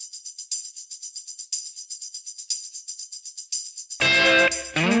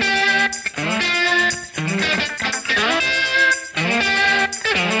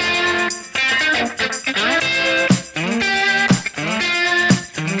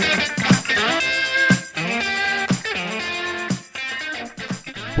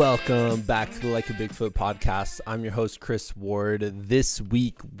Welcome back to the Like a Bigfoot podcast. I'm your host, Chris Ward. This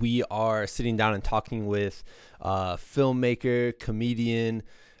week, we are sitting down and talking with filmmaker, comedian,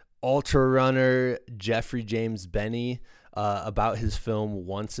 ultra runner, Jeffrey James Benny about his film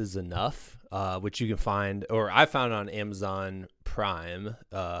Once Is Enough, which you can find, or I found on Amazon Prime,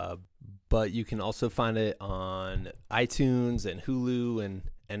 but you can also find it on iTunes and Hulu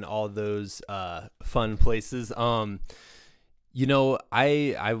and all those fun places. You know,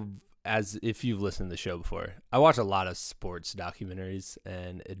 as if you've listened to the show before, I watch a lot of sports documentaries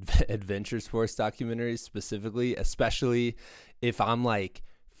and adventure sports documentaries specifically, especially if I'm like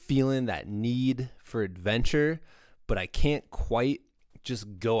feeling that need for adventure, but I can't quite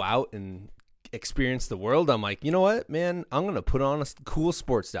just go out and experience the world. I'm like, you know what, man, I'm going to put on a cool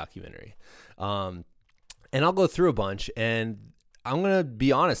sports documentary. And I'll go through a bunch, and I'm going to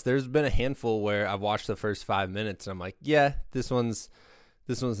be honest, there's been a handful where I've watched the first 5 minutes and I'm like, yeah, this one's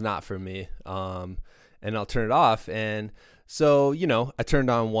not for me. And I'll turn it off. And so, you know, I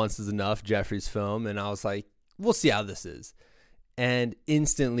turned on Once Is Enough, Jeffrey's film, and I was like, we'll see how this is. And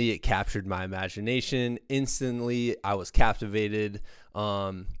instantly it captured my imagination. Instantly I was captivated.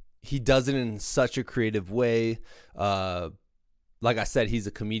 He does it in such a creative way. Like I said, he's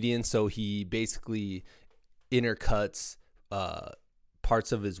a comedian, so he basically intercuts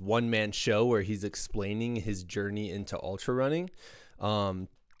parts of his one-man show where he's explaining his journey into ultra running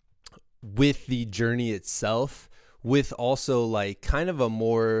with the journey itself, with also like kind of a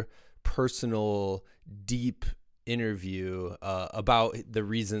more personal, deep interview about the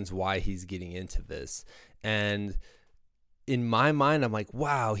reasons why he's getting into this. And in my mind, I'm like,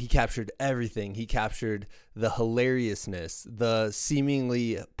 wow, he captured everything. He captured the hilariousness, the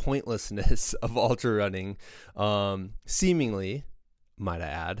seemingly pointlessness of ultra running, seemingly, might I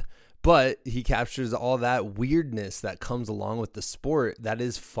add, but he captures all that weirdness that comes along with the sport that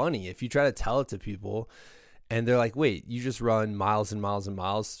is funny. If you try to tell it to people and they're like, wait, you just run miles and miles and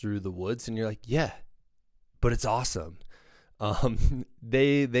miles through the woods, and you're like, yeah, but it's awesome.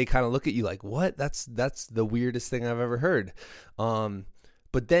 They kind of look at you like, what? That's the weirdest thing I've ever heard.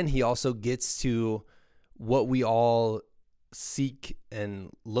 But then he also gets to what we all seek and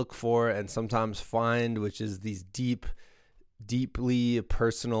look for and sometimes find, which is these deeply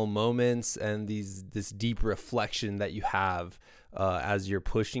personal moments and this deep reflection that you have as you're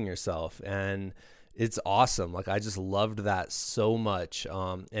pushing yourself. And it's awesome. Like, I just loved that so much,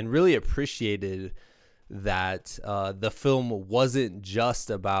 and really appreciated that the film wasn't just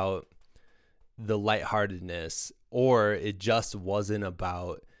about the lightheartedness, or it just wasn't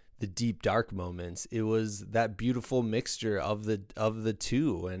about the deep dark moments. It was that beautiful mixture of the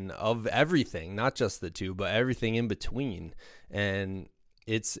two, and of everything, not just the two, but everything in between. And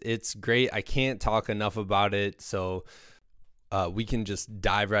it's great. I can't talk enough about it, so we can just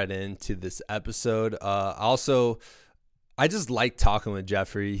dive right into this episode. Also, I just like talking with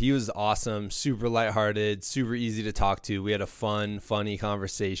Jeffrey. He was awesome, super lighthearted, super easy to talk to. We had a funny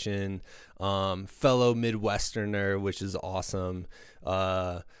conversation. Fellow Midwesterner, which is awesome.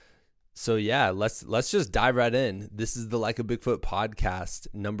 So yeah, let's just dive right in. This is the Like a Bigfoot podcast,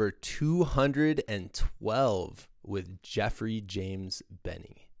 number 212 with Jeffrey James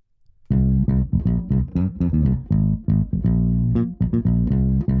Benny.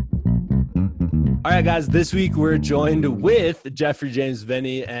 All right, guys, this week we're joined with Jeffrey James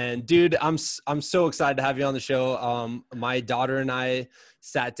Benny, and dude, I'm so excited to have you on the show. My daughter and I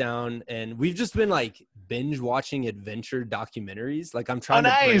sat down, and we've just been like binge watching adventure documentaries. Like, I'm trying to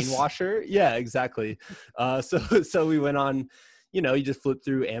brainwash her. Yeah, exactly. So we went on, you just flip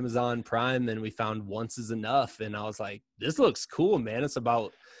through Amazon Prime, and we found Once Is Enough, and I was like, this looks cool, man. It's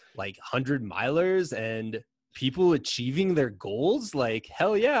about like 100 milers and people achieving their goals. Like,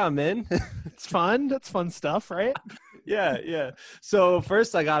 hell yeah, I'm in. It's fun. That's fun stuff, right? Yeah. So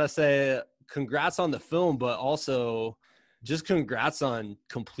first I gotta say congrats on the film, but also just congrats on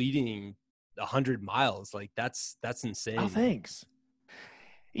completing 100 miles. Like, that's insane. Oh, thanks.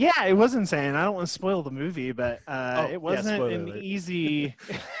 Yeah, it was insane. I don't want to spoil the movie, but it wasn't an easy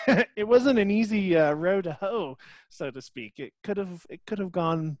it wasn't an easy road to hoe, so to speak. It could have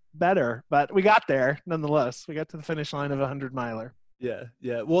gone better, but we got there nonetheless. We got to the finish line of a 100-miler. Yeah.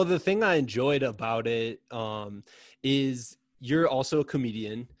 Well, the thing I enjoyed about it is you're also a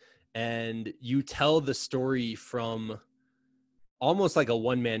comedian, and you tell the story from almost like a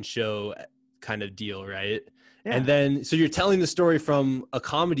one-man show kind of deal, right? Yeah. And then, so you're telling the story from a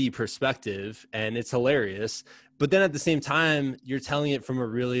comedy perspective, and it's hilarious. But then at the same time, you're telling it from a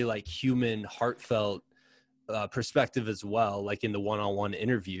really like human, heartfelt perspective as well, like in the one-on-one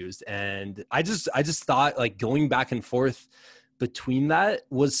interviews. And I just thought, like, going back and forth between that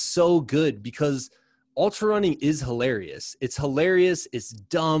was so good, because ultra running is hilarious. It's hilarious. It's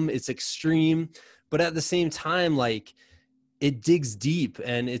dumb. It's extreme. But at the same time, like, it digs deep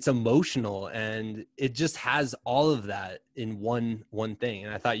and it's emotional, and it just has all of that in one thing.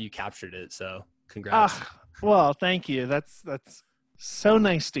 And I thought you captured it. So congrats. Well, thank you. That's so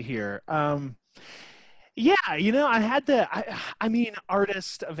nice to hear. Yeah, I mean,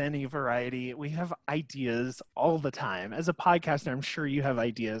 artists of any variety, we have ideas all the time. As a podcaster, I'm sure you have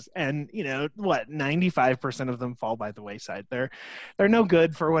ideas, and 95% of them fall by the wayside. They're no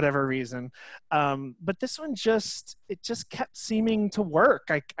good for whatever reason. But this one just kept seeming to work.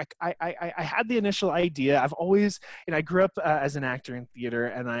 I had the initial idea. I've always, I grew up as an actor in theater,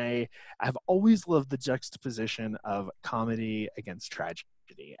 and I've always loved the juxtaposition of comedy against tragedy.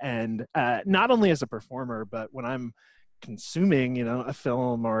 And not only as a performer, but when I'm consuming, a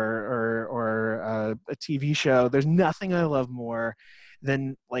film or a TV show, there's nothing I love more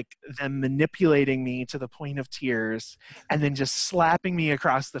than like them manipulating me to the point of tears and then just slapping me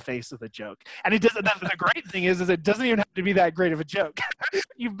across the face with a joke. And it doesn't. The great thing is it doesn't even have to be that great of a joke.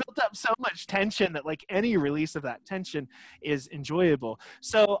 You've built up so much tension that like any release of that tension is enjoyable.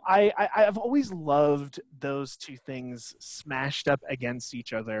 So I've always loved those two things smashed up against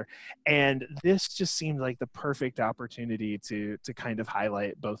each other, and this just seemed like the perfect opportunity to kind of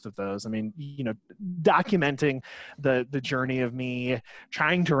highlight both of those. I mean, documenting the journey of me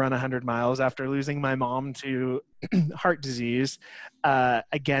trying to run 100 miles after losing my mom to heart disease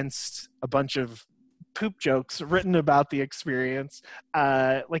against a bunch of poop jokes written about the experience,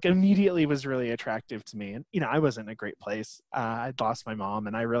 like immediately was really attractive to me. And, I was in a great place. I'd lost my mom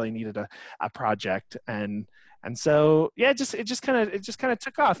and I really needed a project. And so, yeah, it just kind of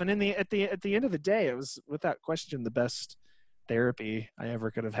took off. And at the end of the day, it was without question the best therapy I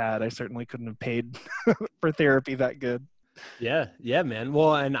ever could have had. I certainly couldn't have paid for therapy that good. Yeah, man.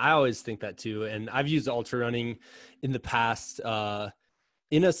 Well, and I always think that too. And I've used ultra running in the past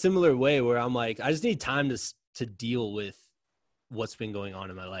in a similar way, where I'm like, I just need time to deal with what's been going on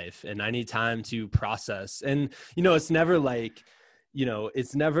in my life, and I need time to process. And it's never like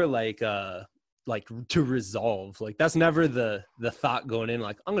to resolve. Like, that's never the thought going in,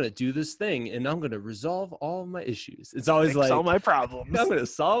 like, I'm gonna do this thing and I'm gonna resolve all my issues. It's always like all my problems. I'm gonna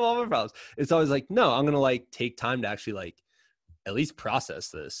solve all my problems. It's always like, no, I'm gonna like take time to actually like at least process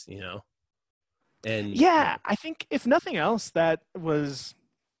this, And yeah, I think if nothing else, that was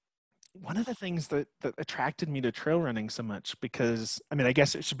one of the things that attracted me to trail running so much, because I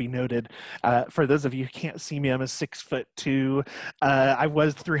guess it should be noted, for those of you who can't see me, I'm a 6'2". I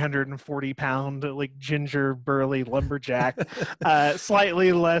was 340-pound, like ginger burly lumberjack,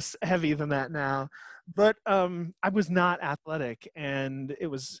 slightly less heavy than that now. But I was not athletic, and it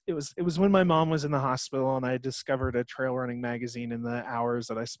was when my mom was in the hospital, and I discovered a trail running magazine in the hours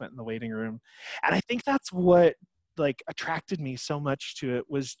that I spent in the waiting room. And I think that's what like attracted me so much to it,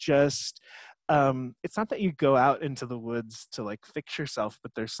 was just it's not that you go out into the woods to like fix yourself,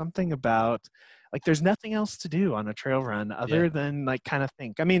 but there's something about like there's nothing else to do on a trail run other than like kind of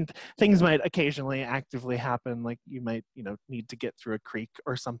think. I mean, things might occasionally actively happen, like you might need to get through a creek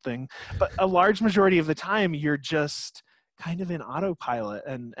or something, but a large majority of the time you're just kind of in autopilot.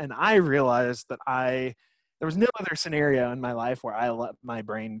 And I realized that there was no other scenario in my life where I let my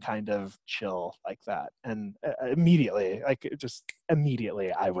brain kind of chill like that. And immediately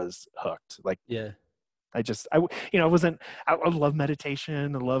I was hooked. Like, yeah, I love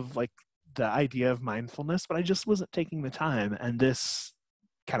meditation. I love like the idea of mindfulness, but I just wasn't taking the time. And this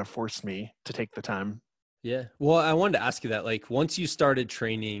kind of forced me to take the time. Yeah. Well, I wanted to ask you that, like, once you started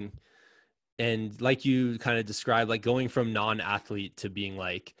training and like you kind of described, like going from non-athlete to being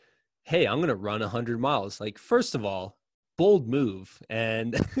like, hey, I'm going to run 100 miles. Like, first of all, bold move,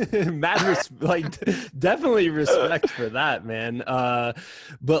 and definitely respect for that, man.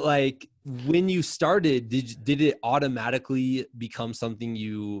 But like, when you started, did it automatically become something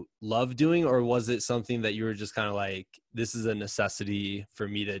you love doing, or was it something that you were just kind of like, this is a necessity for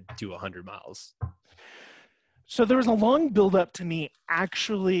me to do 100 miles? So there was a long build up to me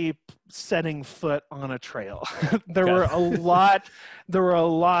actually setting foot on a trail. There were a lot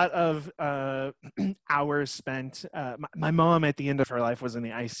of hours spent. My mom at the end of her life was in the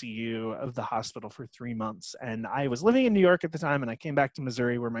ICU of the hospital for 3 months. And I was living in New York at the time, and I came back to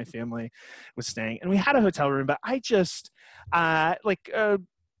Missouri where my family was staying. And we had a hotel room, but I just,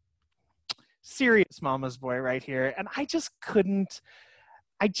 serious mama's boy right here. And I just couldn't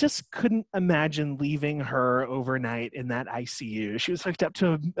imagine leaving her overnight in that ICU. She was hooked up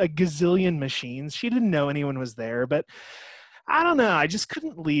to a gazillion machines. She didn't know anyone was there, but I don't know. I just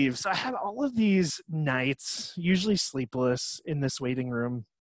couldn't leave. So I had all of these nights, usually sleepless, in this waiting room.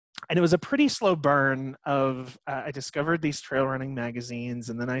 And it was a pretty slow burn of I discovered these trail running magazines,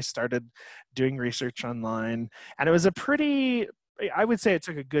 and then I started doing research online. And it was I would say it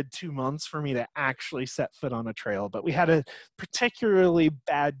took a good 2 months for me to actually set foot on a trail. But we had a particularly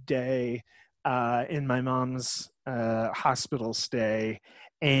bad day in my mom's hospital stay.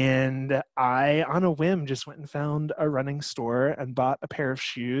 And I, on a whim, just went and found a running store and bought a pair of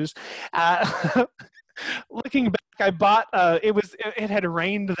shoes. Looking back, I bought it had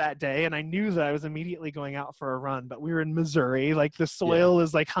rained that day, and I knew that I was immediately going out for a run, but we were in Missouri, like the soil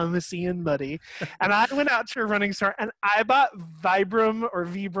is like hummusy and muddy. And I went out to a running store and I bought Vibram or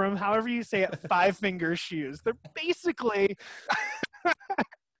Vibram, however you say it, 5-finger shoes. They're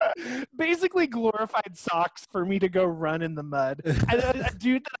basically glorified socks for me to go run in the mud. And a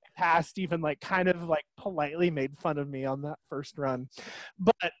dude that I passed even like kind of like politely made fun of me on that first run.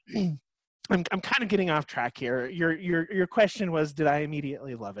 But I'm kind of getting off track here. Your question was, did I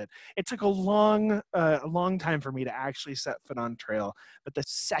immediately love it? It took a long time for me to actually set foot on trail. But the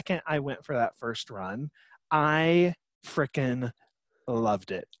second I went for that first run, I frickin'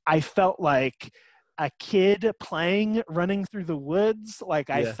 loved it. I felt like a kid running through the woods. Like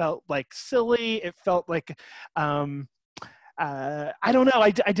I felt like silly. It felt like, I don't know. I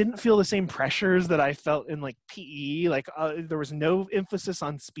didn't feel the same pressures that I felt in like PE. Like there was no emphasis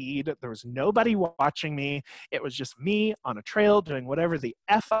on speed. There was nobody watching me. It was just me on a trail doing whatever the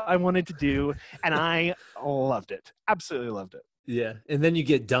F I wanted to do. And I loved it. Absolutely loved it. Yeah. And then you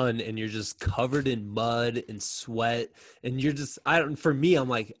get done and you're just covered in mud and sweat. And you're just, for me, I'm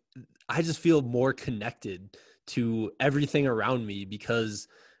like, I just feel more connected to everything around me because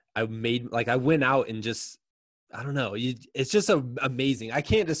I went out and just, I don't know. It's just amazing. I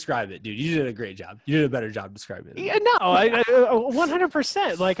can't describe it, dude. You did a great job. You did a better job describing it. Yeah, no, I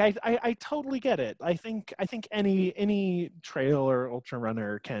 100%. Like I totally get it. I think any trail or ultra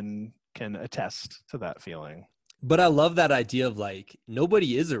runner can attest to that feeling. But I love that idea of like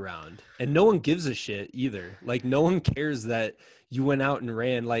nobody is around and no one gives a shit either. Like no one cares that you went out and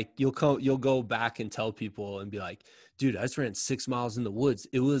ran. Like you'll go back and tell people and be like, dude, I just ran 6 miles in the woods.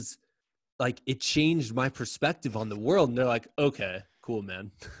 It was like, it changed my perspective on the world. And they're like, okay, cool,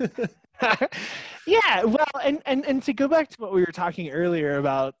 man. Yeah. Well, and to go back to what we were talking earlier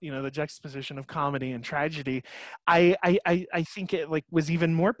about, the juxtaposition of comedy and tragedy, I think it like was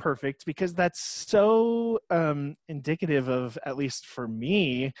even more perfect because that's so indicative of, at least for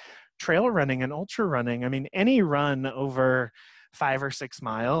me, trail running and ultra running. I mean, any run over 5 or 6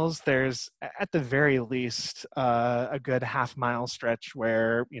 miles, there's at the very least a good half-mile stretch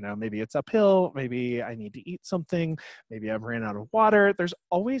where, maybe it's uphill, maybe I need to eat something, maybe I've ran out of water. There's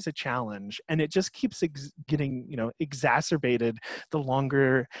always a challenge, and it just keeps getting, exacerbated the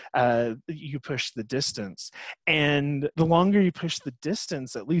longer you push the distance. And the longer you push the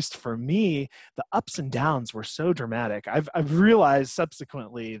distance, at least for me, the ups and downs were so dramatic. I've realized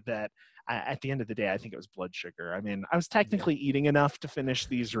subsequently that at the end of the day, I think it was blood sugar. I mean, I was technically eating enough to finish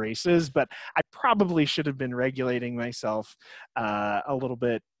these races, but I probably should have been regulating myself a little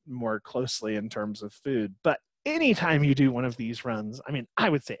bit more closely in terms of food. But anytime you do one of these runs, I mean, I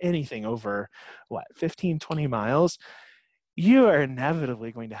would say anything over 15, 20 miles, you are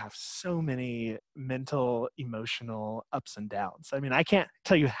inevitably going to have so many mental, emotional ups and downs. I mean, I can't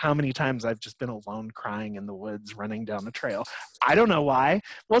tell you how many times I've just been alone crying in the woods running down a trail. I don't know why.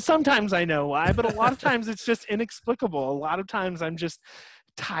 Well, sometimes I know why, but a lot of times it's just inexplicable. A lot of times I'm just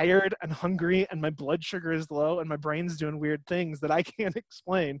tired and hungry and my blood sugar is low and my brain's doing weird things that I can't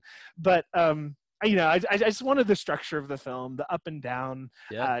explain. But, I just wanted the structure of the film, the up and down,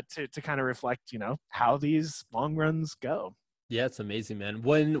 to kind of reflect, how these long runs go. Yeah, it's amazing, man.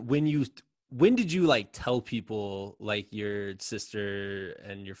 When did you like tell people, like your sister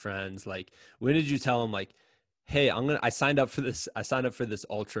and your friends, like when did you tell them like, hey, I signed up for this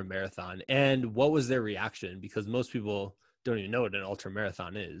ultra marathon, and what was their reaction? Because most people don't even know what an ultra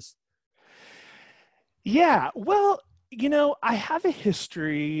marathon is. Yeah, well, I have a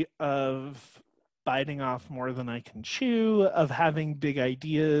history of biting off more than I can chew, of having big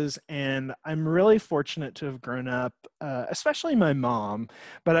ideas. And I'm really fortunate to have grown up, especially my mom,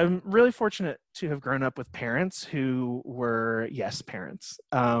 but I'm really fortunate to have grown up with parents who were yes parents.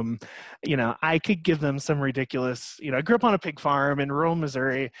 I could give them some ridiculous, I grew up on a pig farm in rural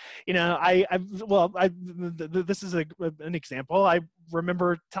Missouri. This is an example. I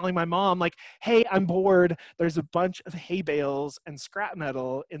remember telling my mom, like, hey, I'm bored. There's a bunch of hay bales and scrap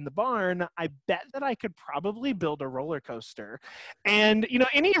metal in the barn. I bet that I could probably build a roller coaster. And,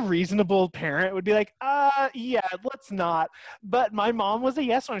 any reasonable parent would be like, yeah, let's not. But my mom was a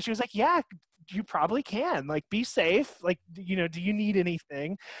yes one. She was like, yeah, you probably can, like, be safe, like, do you need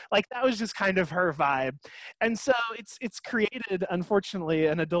anything? Like, that was just kind of her vibe. And so it's created, unfortunately,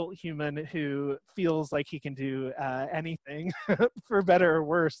 an adult human who feels like he can do anything for better or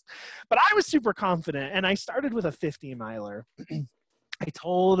worse. But I was super confident, and I started with a 50 miler. I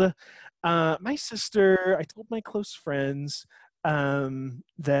told my sister, I told my close friends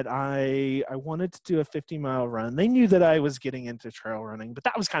that I wanted to do a 50-mile run. They knew that I was getting into trail running, but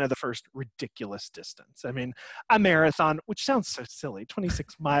that was kind of the first ridiculous distance. I mean, a marathon, which sounds so silly,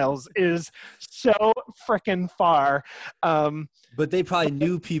 26 miles is so freaking far. But they probably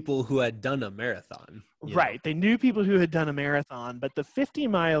knew people who had done a marathon. Right. They knew people who had done a marathon, but the 50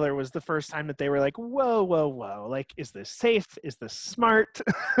 miler was the first time that they were like, whoa, whoa, whoa. Like, is this safe? Is this smart?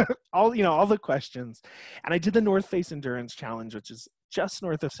 all the questions. And I did the North Face Endurance Challenge, which is just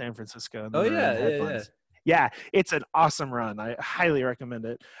north of San Francisco. Oh, yeah. Yeah, it's an awesome run. I highly recommend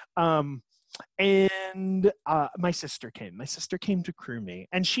it. And my sister came to crew me,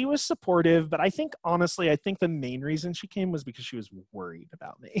 and she was supportive, but I think the main reason she came was because she was worried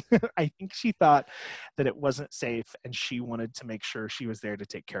about me. I think she thought that it wasn't safe, and she wanted to make sure she was there to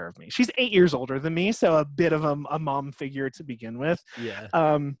take care of me. She's 8 years older than me, so a bit of a mom figure to begin with. Yeah.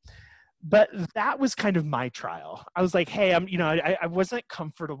 But that was kind of my trial. I was like, hey, I wasn't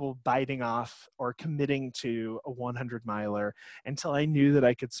comfortable biting off or committing to a 100 miler until I knew that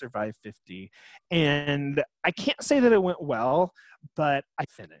I could survive 50. And I can't say that it went well, but I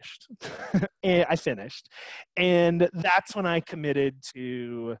finished. And that's when I committed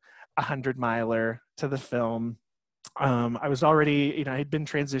to a 100 miler, to the film. I was already, I had been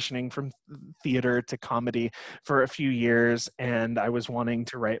transitioning from theater to comedy for a few years, and I was wanting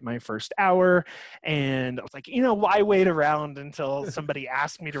to write my first hour. And I was like, why wait around until somebody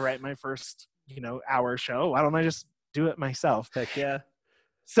asked me to write my first, hour show? Why don't I just do it myself? Heck yeah.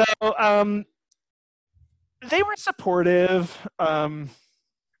 So they were supportive.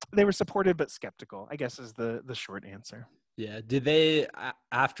 They were supportive but skeptical, I guess, is the short answer. Yeah. Did they,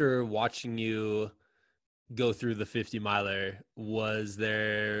 after watching you go through the 50 miler,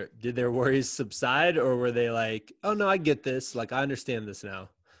 did their worries subside, or were they like, oh no, I get this, like I understand this now?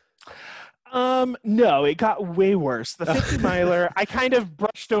 No, it got way worse. The 50 miler, I kind of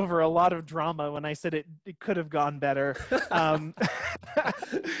brushed over a lot of drama when I said it could have gone better. I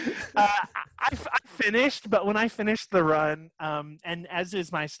finished, but when I finished the run, and as is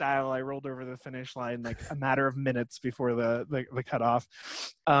my style, I rolled over the finish line like a matter of minutes before the cutoff.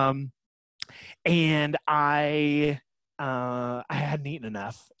 And I hadn't eaten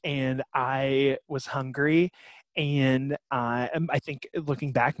enough, and I was hungry, and I think,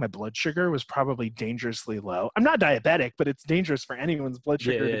 looking back, my blood sugar was probably dangerously low. I'm not diabetic, but it's dangerous for anyone's blood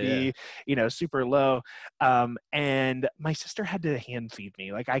sugar to be, super low. And my sister had to hand feed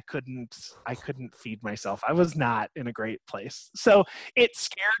me. Like, I couldn't feed myself. I was not in a great place. So it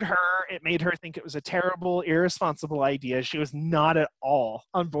scared her. It made her think it was a terrible, irresponsible idea. She was not at all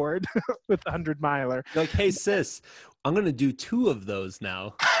on board with the 100 miler. Like, hey sis, I'm going to do 2 of those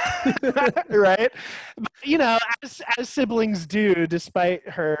now. Right. But, as siblings do, despite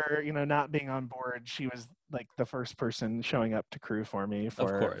her, not being on board, she was like the first person showing up to crew for me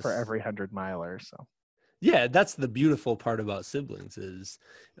for every 100 miler. So yeah, that's the beautiful part about siblings is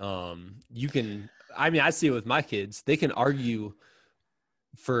I see it with my kids. They can argue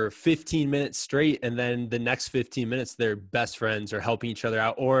for 15 minutes straight, and then the next 15 minutes they're best friends or helping each other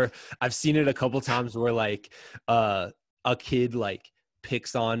out. Or I've seen it a couple times where like a kid like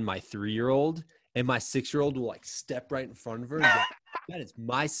picks on my 3-year-old, and my 6-year-old will like step right in front of her and go, that is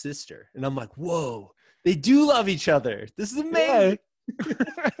my sister. And I'm like, whoa, they do love each other. This is amazing.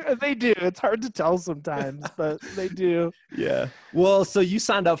 Yeah. They do. It's hard to tell sometimes, but they do. Yeah. Well, so you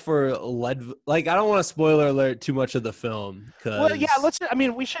signed up for Leadville. Like, I don't want to spoiler alert too much of the film. Well, yeah,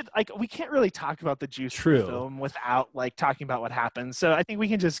 we should, we can't really talk about the juice of the film without like talking about what happens. So I think we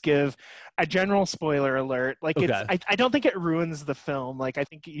can just give a general spoiler alert. Like, okay. I don't think it ruins the film. Like, I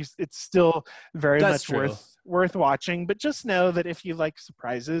think it's still very much worth watching, but just know that if you like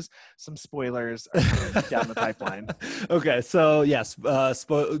surprises, some spoilers are coming down the pipeline. Okay. So yes,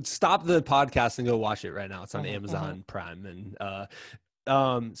 stop the podcast and go watch it right now. It's on Amazon Prime. And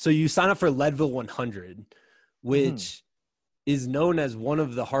so you sign up for Leadville 100, which is known as one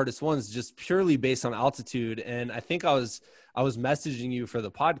of the hardest ones, just purely based on altitude. And I think I was messaging you for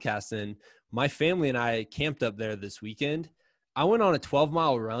the podcast, and my family and I camped up there this weekend. I went on a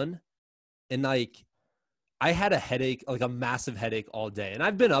 12-mile run, and like I had a headache, like a massive headache all day. And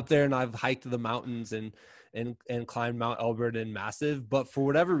I've been up there and I've hiked the mountains and climbed Mount Elbert and Massive, but for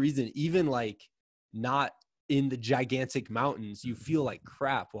whatever reason, even like not in the gigantic mountains, you feel like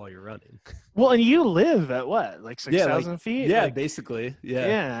crap while you're running. Well, and you live at what, like 6,000 feet? Yeah, like, basically.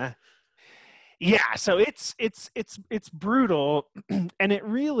 Yeah. So it's brutal, and it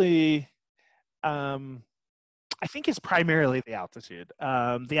really, I think it's primarily the altitude.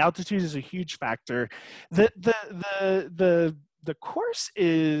 The altitude is a huge factor. The course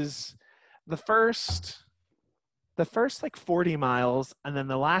is the first like 40 miles, and then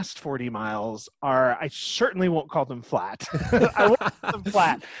the last 40 miles are, I certainly won't call them flat. I won't call them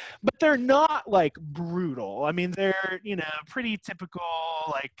flat, but they're not like brutal. I mean, they're, pretty typical,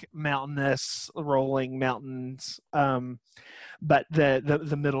 like mountainous, rolling mountains. But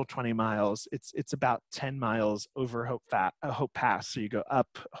the middle 20 miles, it's about 10 miles over Hope Pass. So you go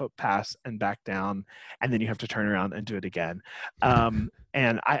up Hope Pass and back down, and then you have to turn around and do it again.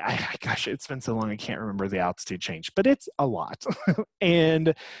 And gosh, it's been so long, I can't remember the altitude change, but it's a lot.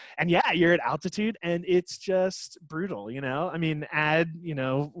 and yeah, you're at altitude and it's just brutal, I mean,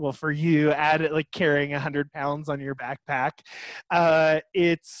 for you, add it like carrying 100 pounds on your backpack.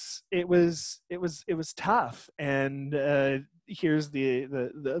 It was tough. And here's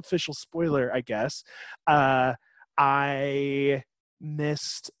the official spoiler, I guess. I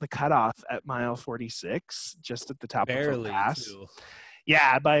missed the cutoff at mile 46, just at the top of the pass. Too.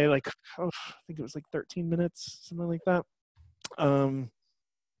 Yeah, by like, I think it was like 13 minutes, something like that. And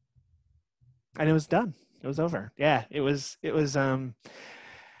it was done. It was over. Yeah, it was the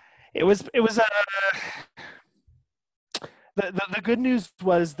good news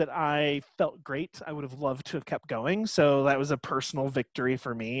was that I felt great. I would have loved to have kept going. So that was a personal victory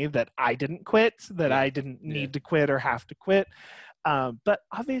for me, that I didn't quit, that I didn't need to quit or have to quit. But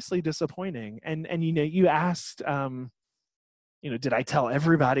obviously disappointing. And you asked, did I tell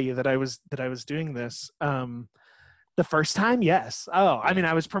everybody that I was doing this? The first time, yes. I mean,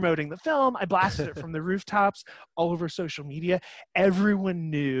 I was promoting the film. I blasted it from the rooftops all over social media. Everyone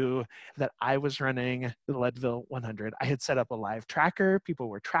knew that I was running the Leadville 100. I had set up a live tracker. People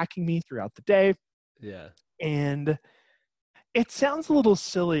were tracking me throughout the day. Yeah. And it sounds a little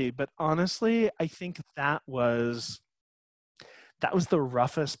silly, but honestly, I think that was the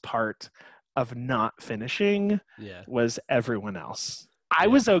roughest part of not finishing. Was everyone else. I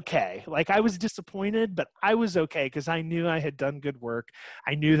was okay. Like, I was disappointed, but I was okay because I knew I had done good work.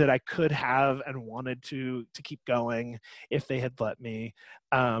 I knew that I could have and wanted to keep going if they had let me.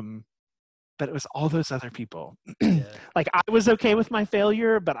 But it was all those other people. Like, I was okay with my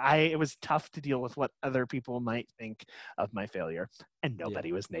failure, but it was tough to deal with what other people might think of my failure. And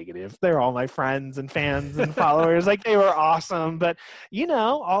nobody was negative. They're all my friends and fans and followers. Like, they were awesome. But,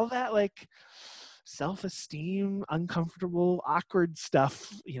 all that, like, self-esteem, uncomfortable, awkward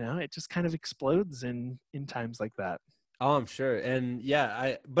stuff, it just kind of explodes in times like that. Oh, I'm sure. And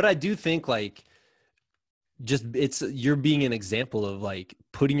but I do think, like, you're being an example of like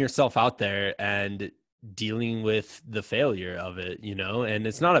putting yourself out there and dealing with the failure of it, and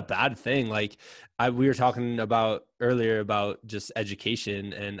it's not a bad thing. Like we were talking about earlier about just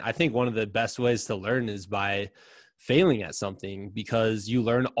education. And I think one of the best ways to learn is by failing at something, because you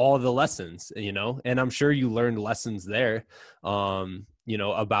learn all the lessons, and I'm sure you learned lessons there,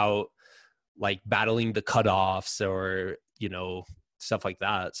 about like battling the cutoffs or, stuff like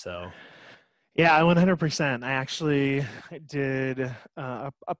that. So. Yeah, 100%. I actually did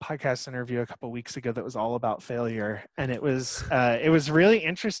a podcast interview a couple of weeks ago that was all about failure, and it was really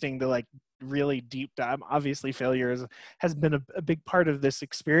interesting to like really deep dive. Obviously, failure has been a big part of this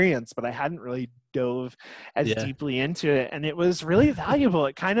experience, but I hadn't really dove as deeply into it, and it was really valuable.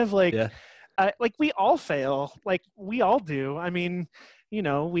 It kind of like we all fail, like we all do. I mean,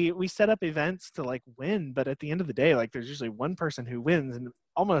 we set up events to like win, but at the end of the day, like there's usually one person who wins and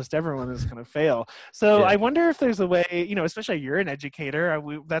almost everyone is going to fail. So I wonder if there's a way, especially you're an educator.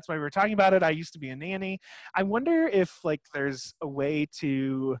 That's why we were talking about it. I used to be a nanny. I wonder if like there's a way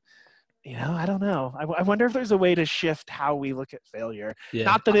to, I don't know. I wonder if there's a way to shift how we look at failure.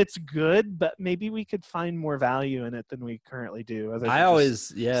 Not that it's good, but maybe we could find more value in it than we currently do. I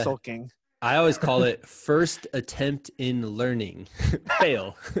always, sulking. I always call it first attempt in learning,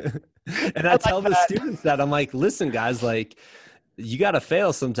 fail. And I tell the students that, I'm like, listen, guys, like you got to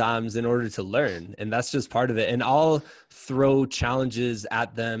fail sometimes in order to learn. And that's just part of it. And I'll throw challenges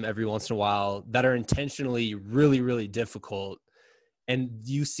at them every once in a while that are intentionally really, really difficult. And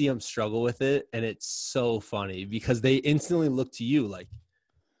you see them struggle with it. And it's so funny because they instantly look to you like,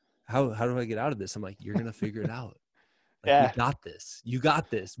 how do I get out of this? I'm like, you're going to figure it out. Like, you got this. You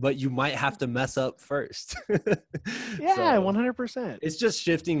got this. But you might have to mess up first. Yeah, 100%. It's just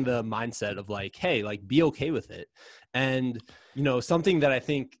shifting the mindset of like, hey, like, be okay with it. And, you know, something that I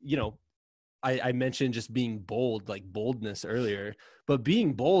think, you know, I mentioned just being bold, like boldness earlier, but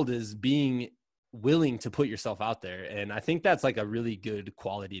being bold is being willing to put yourself out there. And I think that's like a really good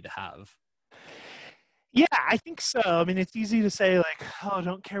quality to have. Yeah, I think so. I mean, it's easy to say like, oh,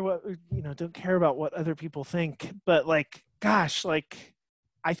 don't care about what other people think. But like, gosh, like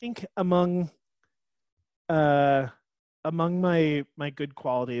I think uh among my good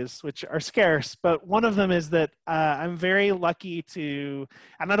qualities, which are scarce, but one of them is that I'm very lucky to,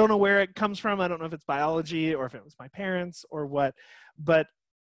 and I don't know where it comes from. I don't know if it's biology or if it was my parents or what, but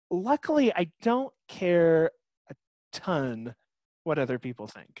luckily I don't care a ton what other people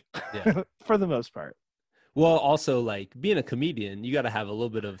think. Yeah. For the most part. Well, also, like, being a comedian, you got to have a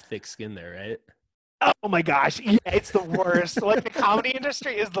little bit of thick skin there, right? Oh my gosh, yeah, it's the worst. Like the comedy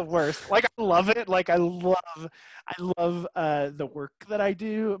industry is the worst. Like I love it. Like I love the work that I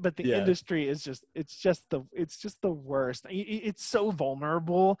do, but the industry is just the worst. It's so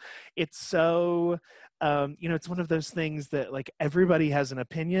vulnerable. It's so it's one of those things that like everybody has an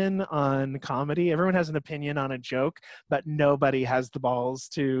opinion on comedy. Everyone has an opinion on a joke, but nobody has the balls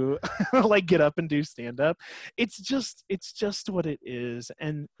to like get up and do stand up. It's just what it is.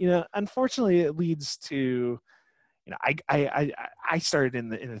 And unfortunately it leads to I started in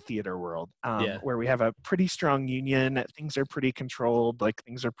the theater world where we have a pretty strong union. Things are pretty controlled, like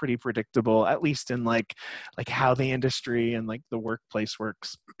things are pretty predictable, at least in like how the industry and like the workplace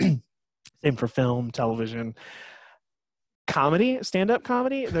works. Same for film, television. Comedy, stand-up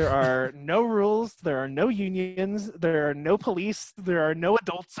comedy, there are no rules, there are no unions, there are no police, there are no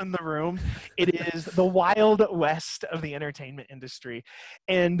adults in the room. It is the wild west of the entertainment industry.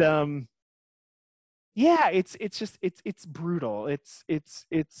 And it's brutal.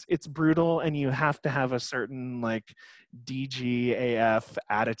 It's brutal, and you have to have a certain like DGAF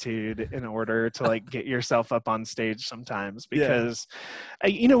attitude in order to like get yourself up on stage sometimes, because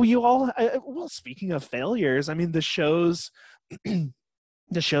well, speaking of failures, I mean the shows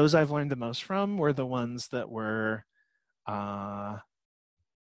I've learned the most from were the ones that were a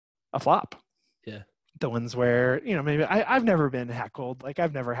flop. Yeah. The ones where maybe I've never been heckled, like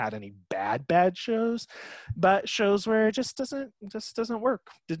I've never had any bad shows, but shows where it just doesn't work,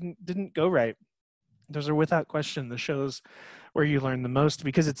 didn't go right. Those are without question the shows where you learn the most,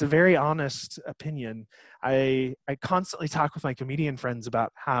 because it's a very honest opinion. I constantly talk with my comedian friends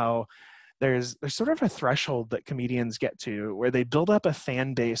about how there's sort of a threshold that comedians get to where they build up a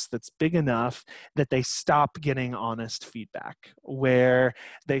fan base that's big enough that they stop getting honest feedback, where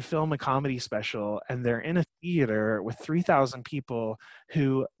they film a comedy special and they're in a theater with 3,000 people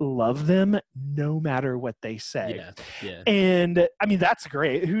who love them no matter what they say. Yeah. And I mean, that's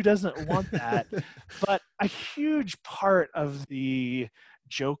great. Who doesn't want that? But a huge part of the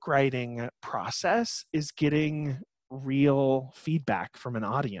joke writing process is getting real feedback from an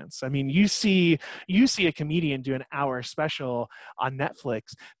audience. I mean, you see a comedian do an hour special on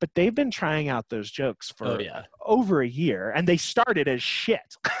Netflix, but they've been trying out those jokes for over a year, and they started as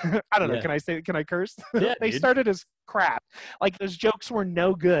shit. I don't know. Can I curse? Yeah, they started as crap. Like those jokes were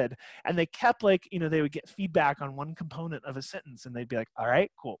no good, and they kept like, they would get feedback on one component of a sentence, and they'd be like, all right,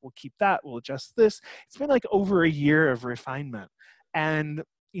 cool, we'll keep that, we'll adjust this. It's been like over a year of refinement. And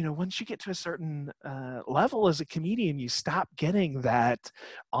once you get to a certain level as a comedian, you stop getting that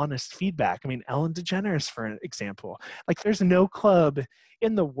honest feedback. I mean, Ellen DeGeneres, for an example, like there's no club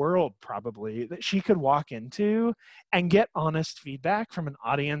in the world probably that she could walk into and get honest feedback from an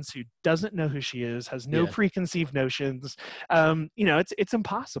audience who doesn't know who she is, has no preconceived notions. It's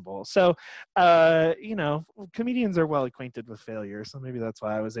impossible. So, comedians are well acquainted with failure. So maybe that's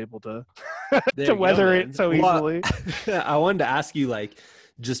why I was able to, to weather it so easily. I wanted to ask you, like,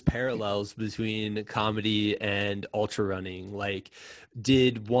 just parallels between comedy and ultra running. Like,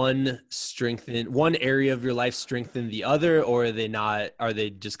 did one area of your life strengthen the other, or are they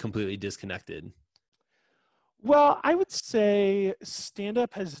just completely disconnected? Well, I would say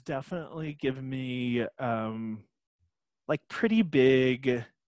stand-up has definitely given me like pretty big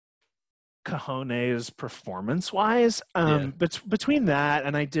cojones performance-wise. But between that,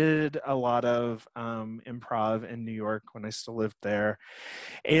 and I did a lot of improv in New York when I still lived there,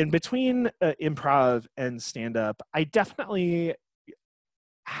 and between improv and stand-up, I definitely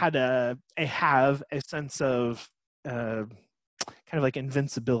have a sense of kind of like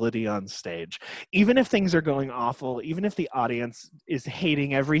invincibility on stage. Even if things are going awful, even if the audience is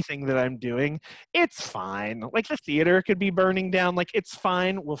hating everything that I'm doing, it's fine. Like the theater could be burning down, like it's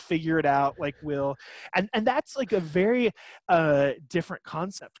fine. We'll figure it out. Like and that's like a very different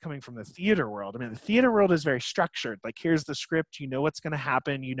concept coming from the theater world. I mean, the theater world is very structured. Like here's the script, you know what's going to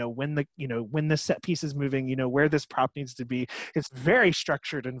happen, you know when the set piece is moving, you know where this prop needs to be. It's very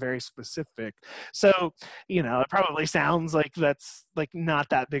structured and very specific. So, it probably sounds like that's like not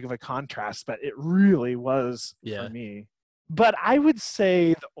that big of a contrast, but it really was for me. But I would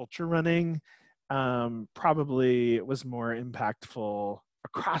say the ultra running probably was more impactful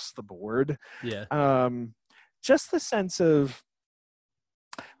across the board. Just the sense of,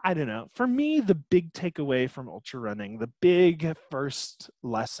 I don't know, for me, the big takeaway from ultra running, the big first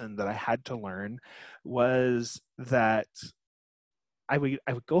lesson that I had to learn was that I would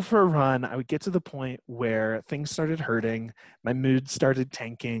go for a run. I would get to the point where things started hurting. My mood started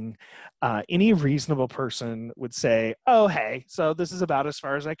tanking. Any reasonable person would say, oh, hey, so this is about as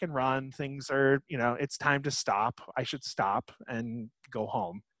far as I can run. Things are, it's time to stop. I should stop and go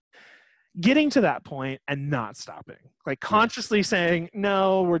home. Getting to that point and not stopping, like consciously saying,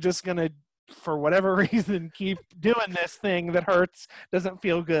 no, we're just going to, for whatever reason, keep doing this thing that hurts, doesn't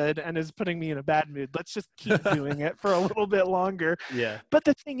feel good, and is putting me in a bad mood. Let's just keep doing it for a little bit longer. But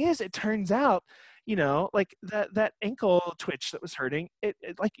the thing is, it turns out, like that ankle twitch that was hurting, it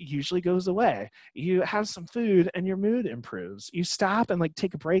like usually goes away. You have some food and your mood improves. You stop and like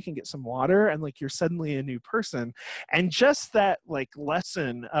take a break and get some water, and like you're suddenly a new person. And just that like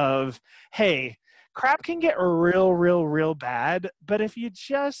lesson of, hey, crap can get real bad, but if you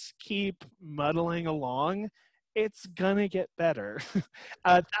just keep muddling along, it's gonna get better.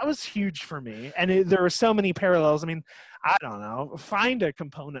 That was huge for me, and there were so many parallels. I mean, I don't know, find a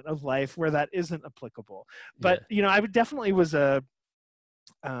component of life where that isn't applicable. But I would definitely was a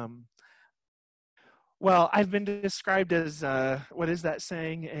well, I've been described as what is that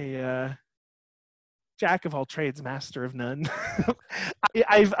saying, a jack of all trades, master of none.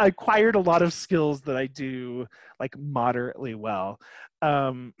 I've acquired a lot of skills that I do like moderately well.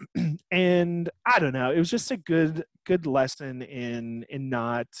 And I don't know, it was just a good lesson in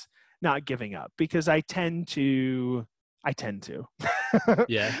not giving up, because I tend to I tend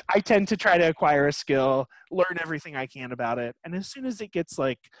to try to acquire a skill, learn everything I can about it, and as soon as it gets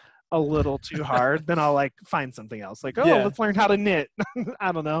like a little too hard, then I'll like find something else. Like, let's learn how to knit.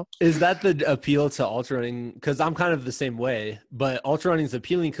 I don't know. Is that the appeal to ultra running? Because I'm kind of the same way, but ultra running is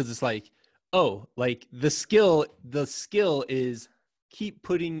appealing because it's like, like the skill is keep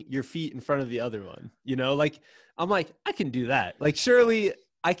putting your feet in front of the other one. Like I'm like, I can do that. Like surely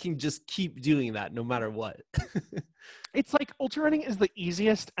I can just keep doing that no matter what. It's like ultra running is the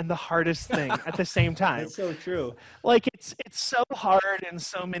easiest and the hardest thing at the same time. It's so true. Like it's so hard in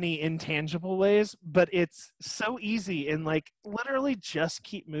so many intangible ways, but it's so easy in like literally just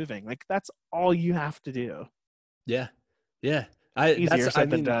keep moving. Like that's all you have to do. Yeah. Easier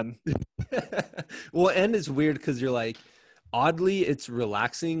said than done. Well, and it's weird because you're like, oddly, it's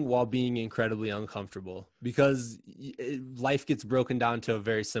relaxing while being incredibly uncomfortable, because life gets broken down to a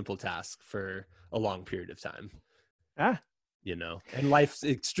very simple task for a long period of time. And life's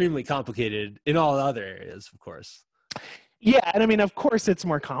extremely complicated in all other areas, of course. Yeah, and I mean, of course it's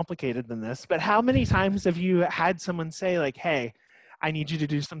more complicated than this, but how many times have you had someone say like, hey, I need you to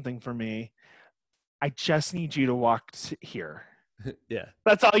do something for me. I just need you to walk here.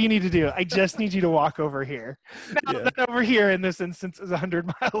 That's all you need to do. I just need you to walk over here. Now, that over here in this instance is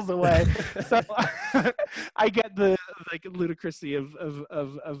 100 miles away. So I get the like ludicrousy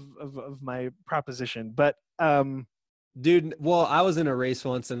of my proposition, but dude, well, I was in a race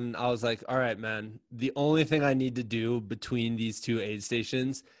once and I was like, all right, man, the only thing I need to do between these two aid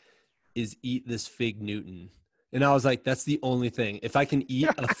stations is eat this fig Newton. And I was like, that's the only thing. If I can eat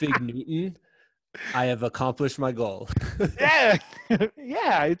a fig Newton, I have accomplished my goal.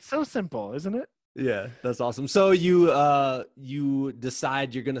 Yeah, it's so simple, isn't it? Yeah, that's awesome. So you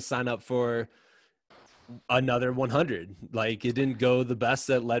decide you're going to sign up for another 100. Like it didn't go the best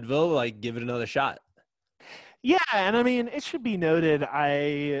at Leadville, like give it another shot. Yeah, and I mean, it should be noted,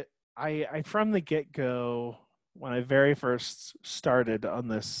 I from the get-go, when I very first started on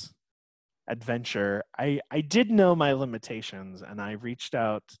this adventure, I did know my limitations, and I reached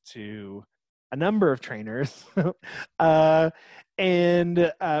out to a number of trainers.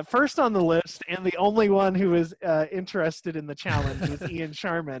 And first on the list, and the only one who was interested in the challenge, was Ian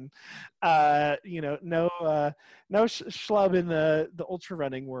Sharman. No schlub in the ultra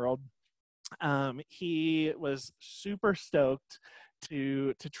running world. He was super stoked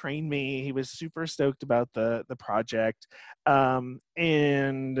to train me. He was super stoked about the project.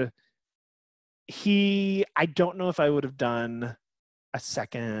 And I don't know if I would have done a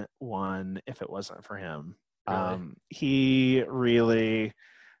second one if it wasn't for him. Really? He really,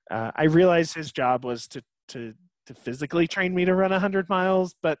 I realized his job was to physically train me to run 100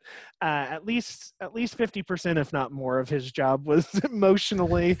 miles, but at least 50%, if not more, of his job was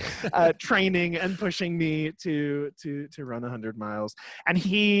emotionally training and pushing me to run 100 miles. And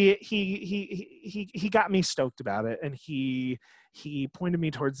he got me stoked about it, and he pointed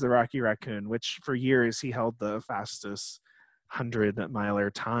me towards the Rocky Raccoon, which for years he held the fastest 100-miler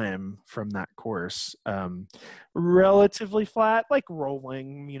time from that course. Relatively flat, like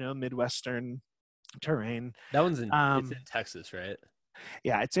rolling, Midwestern terrain. That one's it's in Texas, right?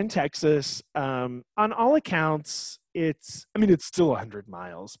 Yeah, it's in Texas. On all accounts, it's still 100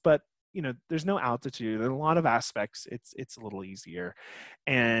 miles, but there's no altitude. In a lot of aspects, it's a little easier.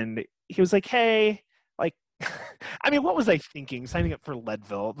 And he was like, "Hey, like," what was I thinking? Signing up for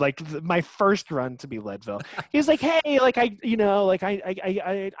Leadville, like my first run to be Leadville. He was like, "Hey, like I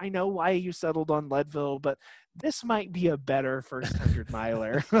know why you settled on Leadville, but this might be a better first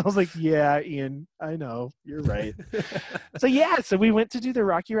 100-miler." I was like, "Yeah, Ian, I know, you're right." So we went to do the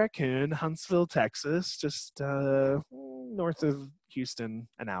Rocky Raccoon, Huntsville, Texas, just north of Houston,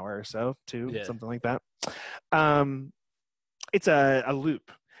 an hour or so, something like that. It's a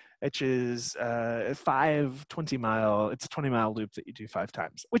loop, which is a 20-mile. It's a 20-mile loop that you do 5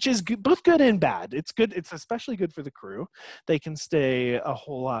 times, which is both good and bad. It's good. It's especially good for the crew. They can stay a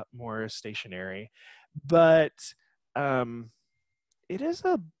whole lot more stationary, but it is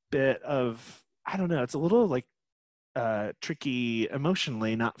a bit of, I don't know. It's a little like tricky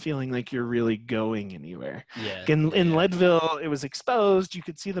emotionally, not feeling like you're really going anywhere. Yeah. In Leadville, it was exposed. You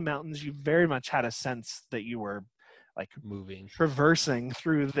could see the mountains. You very much had a sense that you were like moving, traversing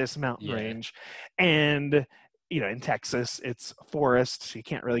through this mountain range. And in Texas, it's forest, so you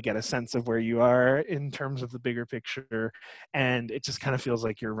can't really get a sense of where you are in terms of the bigger picture, and it just kind of feels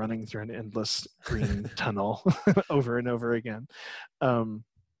like you're running through an endless green tunnel over and over again.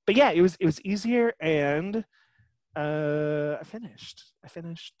 But yeah, it was easier, and I finished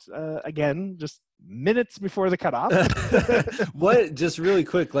again just minutes before the cutoff. What, just really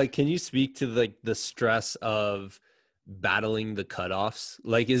quick, like, can you speak to like the stress of battling the cutoffs?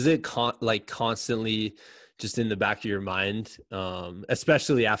 Like, is it constantly just in the back of your mind,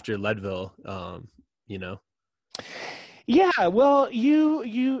 especially after Leadville? Yeah, well,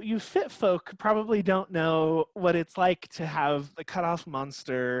 you fit folk probably don't know what it's like to have the cutoff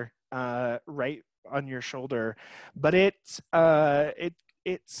monster right on your shoulder, but it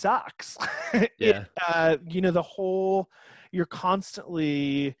sucks. Yeah. You're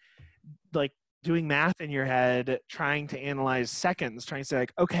constantly like doing math in your head, trying to analyze seconds, trying to say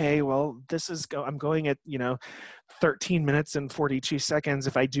like, okay, well, I'm going at 13 minutes and 42 seconds.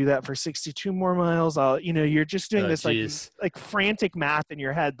 If I do that for 62 more miles, you're just doing this like frantic math in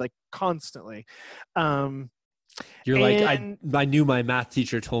your head, like constantly. You're like, I knew my math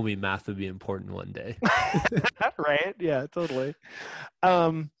teacher told me math would be important one day. Right? Yeah, totally.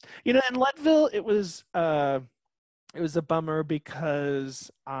 In Leadville, it was a bummer because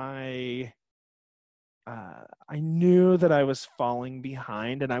I knew that I was falling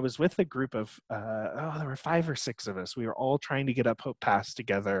behind, and I was with a group of there were 5 or 6 of us. We were all trying to get up Hope Pass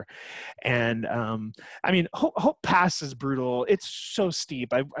together, and Hope Pass is brutal. It's so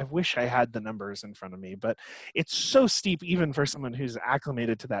steep. I wish I had the numbers in front of me, but it's so steep even for someone who's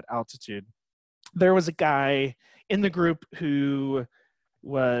acclimated to that altitude. There was a guy in the group who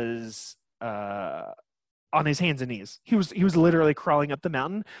was on his hands and knees. He was literally crawling up the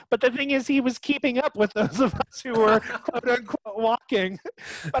mountain. But the thing is, he was keeping up with those of us who were quote unquote walking.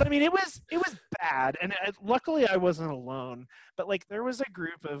 But it was bad. And luckily I wasn't alone. But like there was a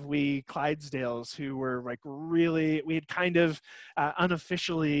group of Clydesdales who were like we had kind of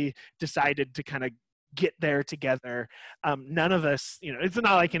unofficially decided to kind of get there together. None of us, it's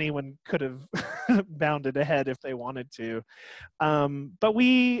not like anyone could have bounded ahead if they wanted to. But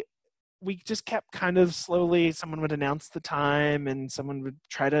we just kept kind of slowly, someone would announce the time and someone would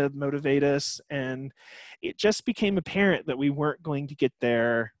try to motivate us. And it just became apparent that we weren't going to get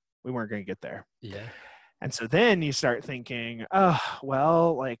there. Yeah. And so then you start thinking, oh,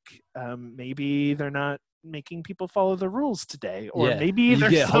 well, like maybe they're not making people follow the rules today, or maybe you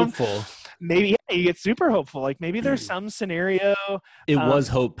there's get hopeful. Maybe you get super hopeful. Like maybe there's some scenario. It was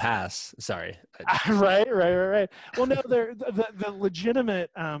Hope Pass. Sorry. Right. Well, no, the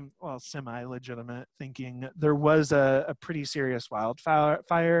legitimate, well, semi-legitimate thinking. There was a pretty serious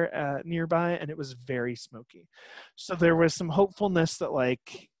wildfire nearby, and it was very smoky. So there was some hopefulness that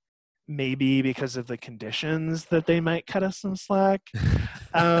like maybe because of the conditions that they might cut us some slack.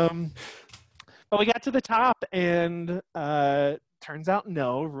 But we got to the top, and turns out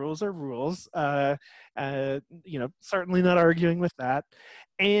no, rules are rules. Certainly not arguing with that.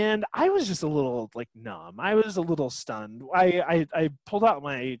 And I was just a little like numb. I was a little stunned. I pulled out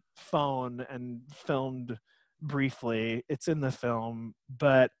my phone and filmed briefly. It's in the film,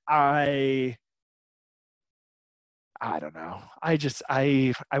 but I don't know.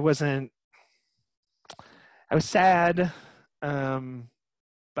 I wasn't. I was sad.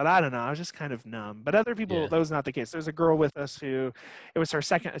 But I don't know. I was just kind of numb. But other people, that was not the case. There was a girl with us who, it was her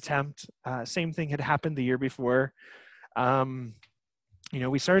second attempt. Same thing had happened the year before.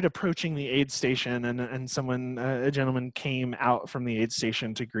 We started approaching the aid station, and someone, a gentleman, came out from the aid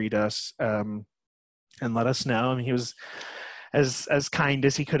station to greet us and let us know. And he was as kind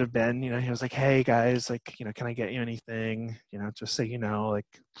as he could have been. He was like, "Hey guys, like, can I get you anything? Just so you know, like."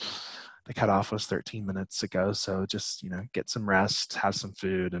 The cutoff was 13 minutes ago, so just get some rest, have some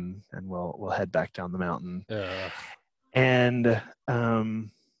food, and we'll head back down the mountain. And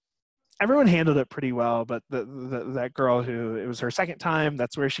everyone handled it pretty well, but that girl who, it was her second time,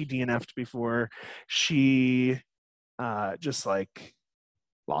 that's where she DNF'd before, she just like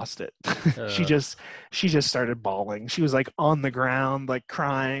lost it. She just started bawling. She was like on the ground, like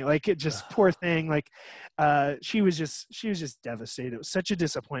crying, like it just poor thing. Like she was just devastated. It was such a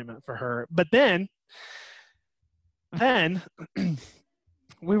disappointment for her. But then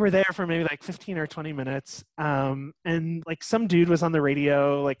we were there for maybe like 15 or 20 minutes. And like some dude was on the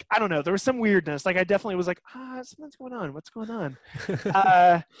radio. Like, I don't know. There was some weirdness. Like I definitely was like, something's going on. What's going on?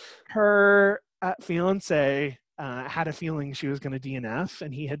 Her fiance had a feeling she was going to DNF,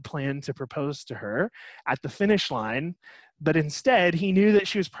 and he had planned to propose to her at the finish line. But instead, he knew that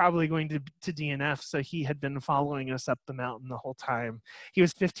she was probably going to DNF, so he had been following us up the mountain the whole time. He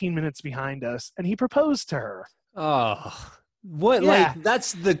was 15 minutes behind us, and he proposed to her. Oh, what? Yeah. Like,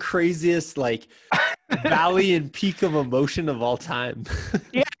 that's the craziest, like, valley and peak of emotion of all time.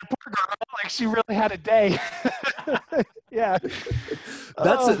 Yeah, poor girl. Like, she really had a day. Yeah.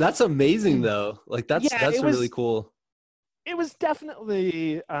 That's amazing, though. Like, that's really cool. It was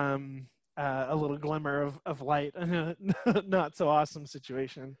definitely a little glimmer of light in a not so awesome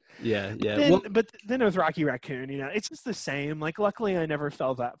situation. Yeah. But then with Rocky Raccoon, it's just the same. Like, luckily I never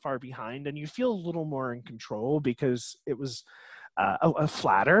fell that far behind, and you feel a little more in control because it was a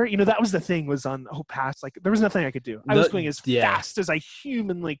flatter. That was the thing, was on Hope Pass. Like, there was nothing I could do. I was going as fast as I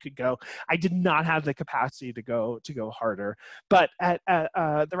humanly could go. I did not have the capacity to go harder. But at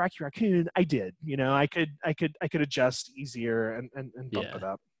the Rocky Raccoon, I did. I could adjust easier and bump it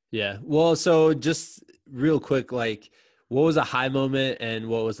up. Yeah. Well, so just real quick, like, what was a high moment and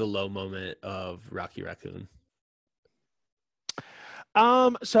what was a low moment of Rocky Raccoon?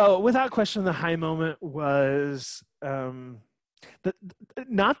 So without question, the high moment was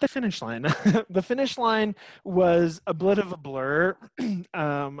not the finish line. The finish line was a bit of a blur.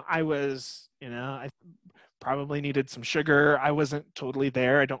 I was, I probably needed some sugar. I wasn't totally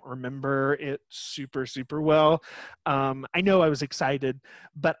there. I don't remember it super, super well. I know I was excited,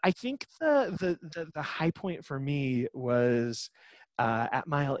 but I think the high point for me was at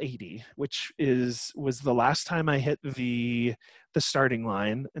mile 80, which was the last time I hit the starting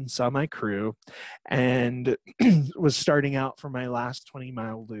line and saw my crew, and was starting out for my last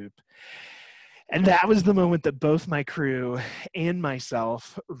 20-mile loop. And that was the moment that both my crew and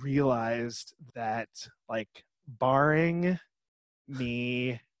myself realized that, like, barring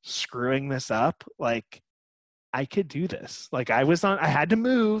me screwing this up, like, I could do this. Like, I had to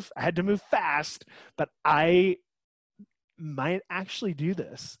move fast, but I might actually do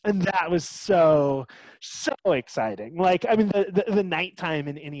this. And that was so exciting. Like, I mean, the nighttime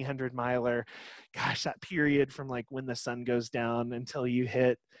in any 100-miler, gosh, that period from like when the sun goes down until you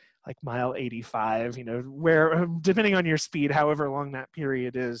hit like mile 85, where, depending on your speed, however long that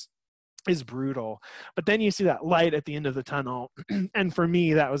period is brutal. But then you see that light at the end of the tunnel. And for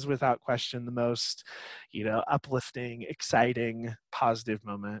me, that was without question the most, uplifting, exciting, positive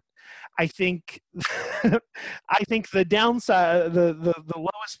moment. I think the downside, the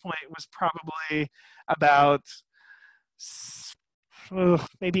lowest point was probably about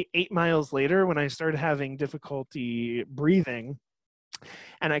maybe 8 miles later when I started having difficulty breathing,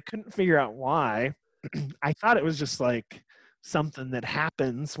 and I couldn't figure out why. I thought it was just like something that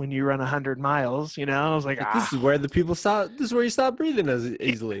happens when you run 100 miles, you know? I was like, this is where the people stop. This is where you stop breathing as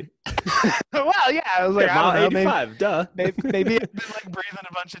easily. Well, yeah, I was like, yeah, I don't know, 85, maybe, duh. maybe I've been like breathing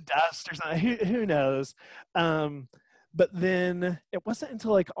a bunch of dust or something. Who knows? But then it wasn't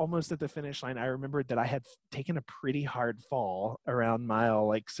until like almost at the finish line I remembered that I had taken a pretty hard fall around mile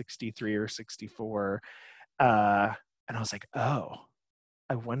like 63 or 64. And I was like, oh,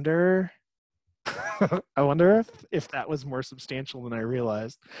 I wonder if that was more substantial than I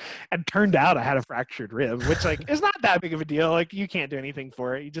realized. And turned out I had a fractured rib, which like is not that big of a deal. Like you can't do anything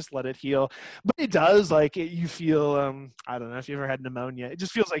for it. You just let it heal. But it does like you feel I don't know if you ever had pneumonia. It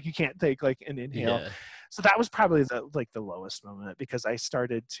just feels like you can't take like an inhale. Yeah. So that was probably the lowest moment because I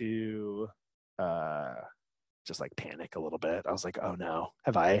started to just like panic a little bit. I was like, "Oh no.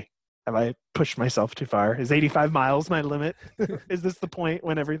 Have I pushed myself too far? Is 85 miles my limit? Is this the point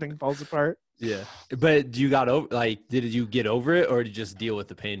when everything falls apart?" Yeah. But did you get over it or did you just deal with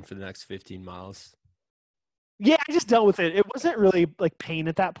the pain for the next 15 miles? Yeah, I just dealt with it. It wasn't really like pain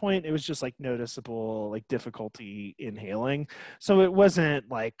at that point. It was just like noticeable like difficulty inhaling. So it wasn't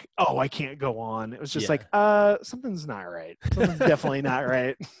like, oh, I can't go on. It was just like, something's not right. Something's definitely not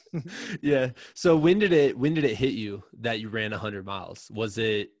right. Yeah. So when did it hit you that you ran 100 miles? Was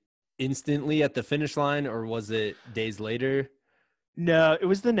it instantly at the finish line or was it days later? No, it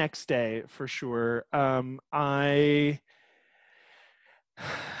was the next day for sure. I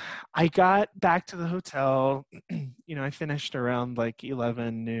got back to the hotel, you know, I finished around like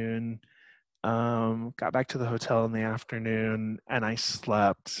 11 noon, got back to the hotel in the afternoon and I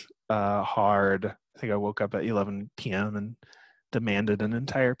slept hard. I think I woke up at 11 p.m. and demanded an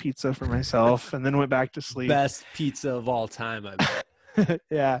entire pizza for myself and then went back to sleep. Best pizza of all time, I bet.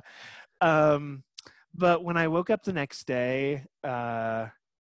 Yeah. But when I woke up the next day, I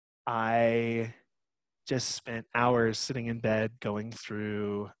just spent hours sitting in bed going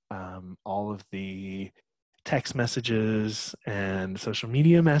through all of the text messages and social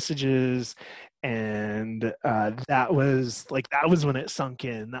media messages. And that was when it sunk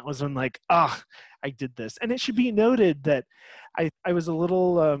in. That was when like, I did this. And it should be noted that I was a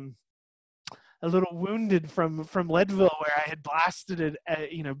little wounded from Leadville where I had blasted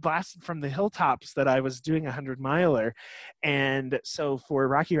from the hilltops that I was doing 100-miler. And so for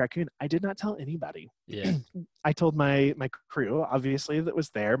Rocky Raccoon, I did not tell anybody. Yeah. I told my crew, obviously, that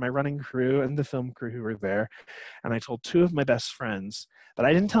was there, my running crew and the film crew who were there. And I told 2 of my best friends, but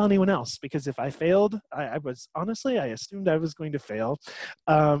I didn't tell anyone else because if I failed, I assumed I was going to fail.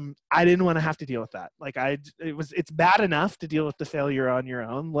 I didn't want to have to deal with that. Like it's bad enough to deal with the failure on your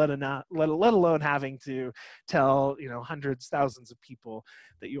own, let alone having to tell, hundreds, thousands of people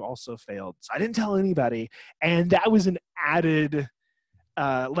that you also failed. So I didn't tell anybody. And that was an added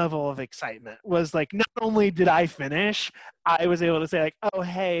level of excitement. Was like, not only did I finish, I was able to say like, oh,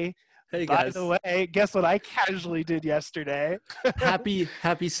 hey guys. By the way, guess what I casually did yesterday?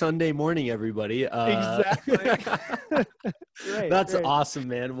 happy Sunday morning, everybody. Exactly. That's awesome,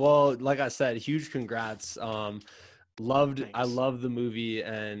 man. Well, like I said, huge congrats. I love the movie,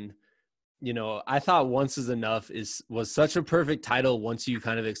 and I thought Once Is Enough was such a perfect title once you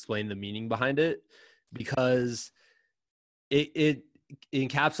kind of explain the meaning behind it, because it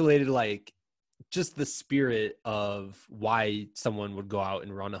encapsulated like just the spirit of why someone would go out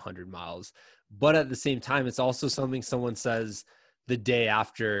and run 100 miles. But at the same time, it's also something someone says the day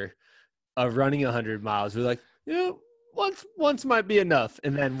after running 100 miles. We're like, once might be enough.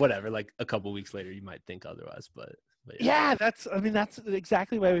 And then whatever, like a couple weeks later, you might think otherwise, but yeah, that's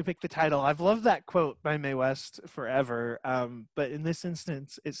exactly why we picked the title. I've loved that quote by Mae West forever. But in this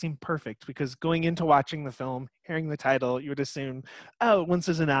instance, it seemed perfect because going into watching the film, hearing the title, you would assume, oh, once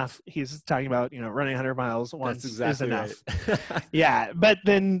is enough. He's talking about, running 100 miles once is enough. Right. Yeah. But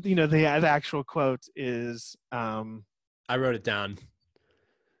then, the actual quote is, I wrote it down.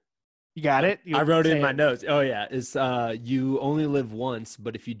 You got it? I wrote it in my notes. Oh yeah. It's you only live once,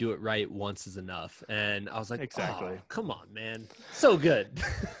 but if you do it right, once is enough. And I was like, exactly. Oh, come on, man. So good.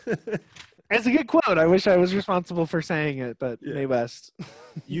 It's a good quote. I wish I was responsible for saying it, but yeah. Mae West.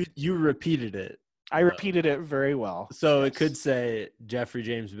 You repeated it. I repeated it very well. So yes. It could say Jeffrey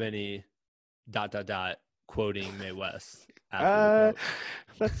James Benny ... quoting Mae West.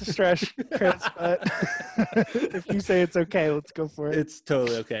 That's a stretch, Chris, but if you say it's okay, let's go for it. It's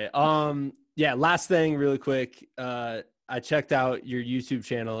totally okay. Yeah, last thing really quick. I checked out your YouTube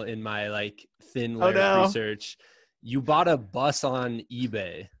channel in my thin layer research. You bought a bus on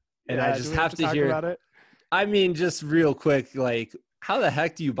eBay, and I just have to hear about it. I mean, just real quick, How the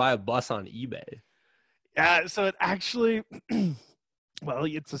heck do you buy a bus on eBay? Yeah, so it actually, well,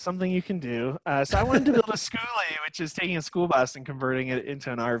 it's something you can do. So I wanted to build a schoolie, which is taking a school bus and converting it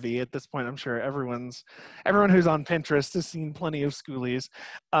into an RV. At this point, I'm sure everyone who's on Pinterest has seen plenty of schoolies.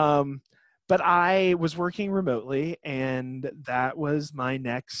 But I was working remotely, and that was my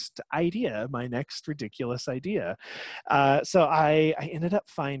next idea, my next ridiculous idea. So I ended up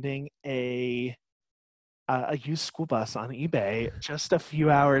finding a used school bus on eBay, just a few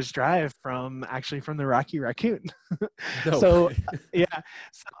hours drive from the Rocky Raccoon. No So way. yeah,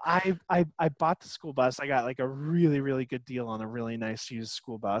 so I bought the school bus. I got like a really, really good deal on a really nice used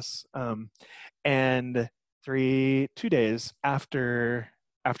school bus. And 2 days after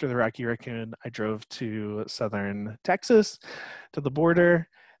the Rocky Raccoon, I drove to southern Texas to the border,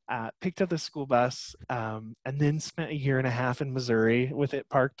 picked up the school bus, and then spent a year and a half in Missouri with it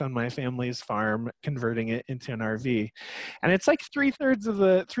parked on my family's farm, converting it into an RV. And it's like three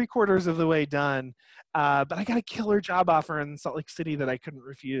quarters of the way done. But I got a killer job offer in Salt Lake City that I couldn't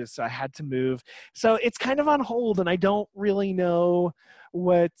refuse, so I had to move. So it's kind of on hold, and I don't really know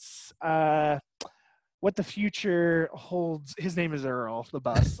what the future holds. His name is Earl, the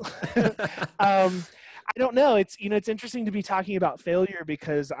bus. I don't know. It's interesting to be talking about failure,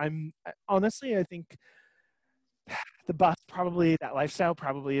 because I think that lifestyle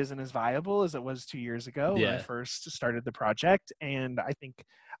probably isn't as viable as it was 2 years ago when I first started the project. And I think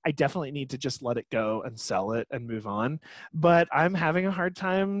I definitely need to just let it go and sell it and move on. But I'm having a hard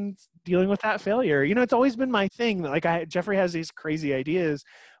time dealing with that failure. It's always been my thing. Like Jeffrey has these crazy ideas,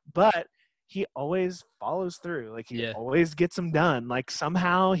 but he always follows through. Like he always gets them done. Like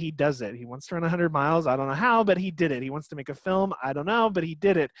somehow he does it. He wants to run 100 miles. I don't know how, but he did it. He wants to make a film. I don't know, but he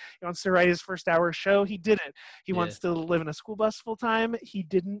did it. He wants to write his first hour show. He did it. He wants to live in a school bus full time. He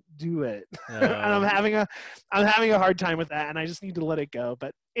didn't do it. And I'm having a hard time with that, and I just need to let it go.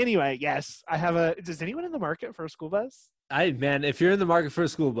 But anyway, yes, does anyone in the market for a school bus? If you're in the market for a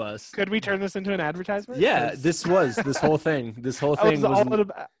school bus, could we turn this into an advertisement? Yeah, this whole thing was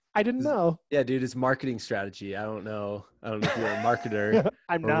I didn't know. Yeah, dude, it's marketing strategy. I don't know if you're a marketer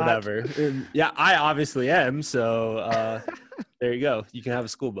I'm or not. whatever. Yeah, I obviously am. So there you go. You can have a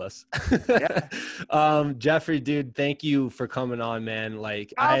school bus. Jeffrey, dude, thank you for coming on, man.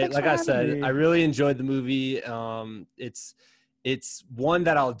 Like I really enjoyed the movie. It's one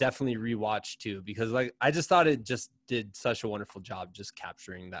that I'll definitely rewatch too, because like I just thought it just did such a wonderful job just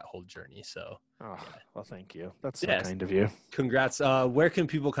capturing that whole journey. So well, thank you. That's so kind of you. Congrats. Where can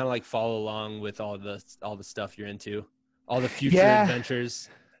people kind of like follow along with all the stuff you're into, all the future adventures?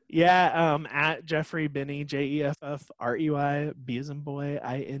 At Jeffrey Binney, JEFFREY, B as in boy,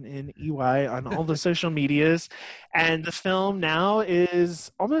 INNEY on all the social medias. And the film now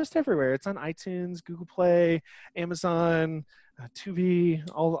is almost everywhere. It's on iTunes, Google Play, Amazon, Tubi,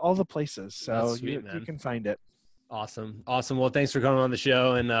 all the places. So you can find it. Awesome. Well, thanks for coming on the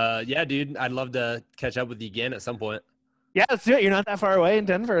show. And dude, I'd love to catch up with you again at some point. Yeah, let's do it. You're not that far away in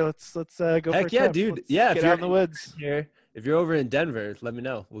Denver. Let's go for a trip. Dude. Let's get out in the woods here. If you're over in Denver, let me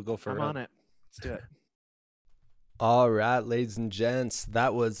know. We'll go for I'm on it. Let's do it. All right, ladies and gents,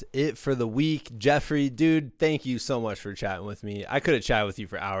 that was it for the week. Jeffrey, dude, thank you so much for chatting with me. I could have chatted with you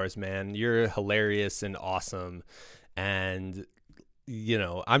for hours, man. You're hilarious and awesome. And,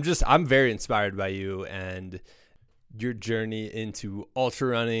 I'm very inspired by you and your journey into ultra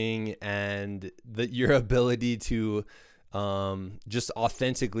running and your ability to just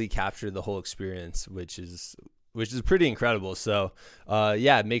authentically capture the whole experience, which is pretty incredible. So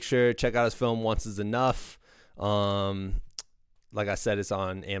make sure check out his film Once Is Enough. Like I said, it's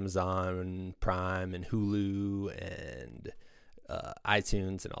on Amazon Prime and Hulu and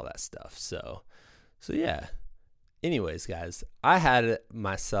iTunes and all that stuff. So yeah. Anyways, guys, I had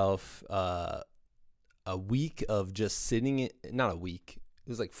myself a week of just sitting not a week. It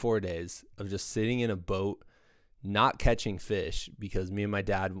was like 4 days of just sitting in a boat, not catching fish, because me and my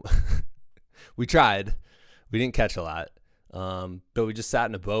dad, we tried. We didn't catch a lot. But we just sat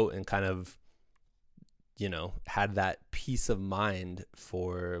in a boat and kind of, had that peace of mind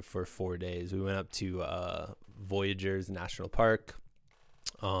for 4 days. We went up to Voyageurs National Park,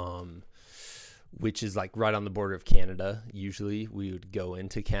 which is like right on the border of Canada. Usually we would go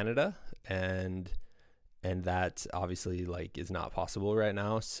into Canada, and that obviously like is not possible right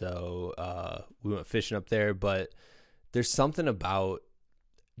now. So we went fishing up there, but there's something about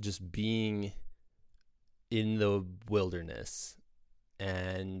just being in the wilderness,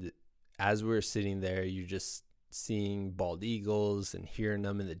 and as we're sitting there, you're just seeing bald eagles and hearing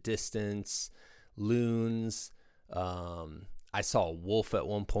them in the distance, loons. I saw a wolf at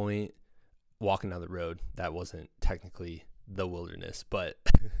one point walking down the road. That wasn't technically the wilderness, but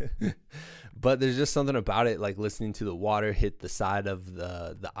but there's just something about it, like listening to the water hit the side of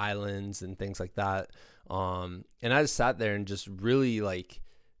the islands and things like that. And I just sat there and just really like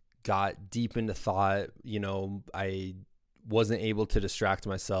got deep into thought. I wasn't able to distract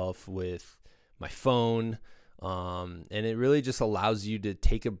myself with my phone. And it really just allows you to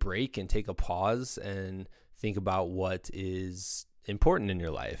take a break and take a pause and think about what is important in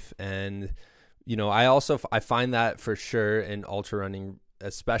your life. And, I find that for sure in ultra running,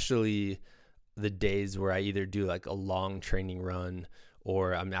 especially the days where I either do like a long training run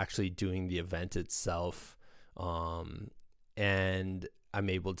or I'm actually doing the event itself. And I'm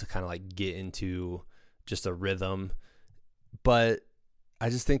able to kind of like get into just a rhythm. But I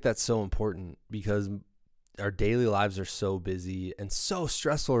just think that's so important because our daily lives are so busy and so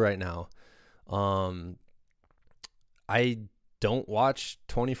stressful right now. I don't watch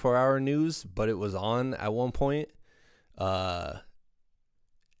 24-hour news, but it was on at one point.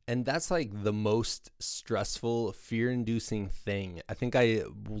 And that's like the most stressful, fear-inducing thing. I think I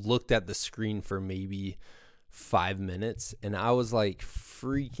looked at the screen for maybe 5 minutes and I was like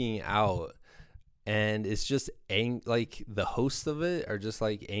freaking out. And it's just like the hosts of it are just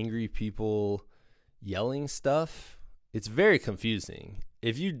like angry people yelling stuff. It's very confusing.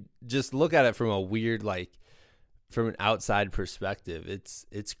 If you just look at it from a weird, like from an outside perspective,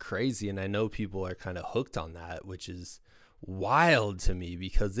 it's crazy. And I know people are kind of hooked on that, which is wild to me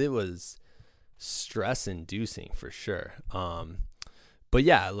because it was stress inducing for sure. But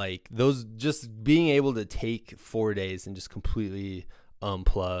yeah, like those, just being able to take 4 days and just completely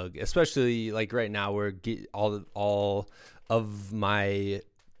unplug, especially like right now where all of my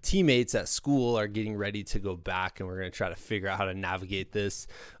teammates at school are getting ready to go back and we're going to try to figure out how to navigate this.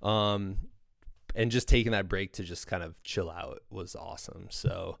 And just taking that break to just kind of chill out was awesome.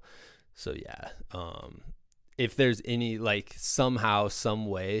 So yeah. If there's any, like somehow, some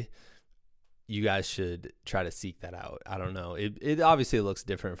way, you guys should try to seek that out. I don't know. It obviously looks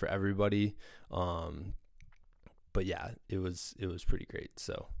different for everybody. But yeah, it was pretty great.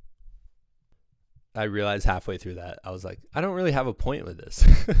 So I realized halfway through that, I was like, I don't really have a point with this.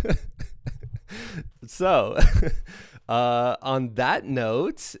 So on that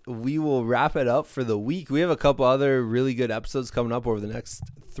note, we will wrap it up for the week. We have a couple other really good episodes coming up over the next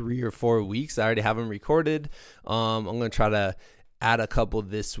 3 or 4 weeks. I already have them recorded. I'm going to try to add a couple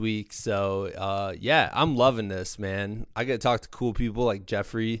this week. So yeah, I'm loving this, man. I get to talk to cool people like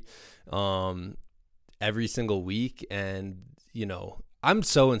Jeffrey every single week. And, I'm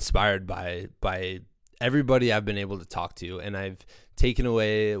so inspired by everybody I've been able to talk to, and I've taken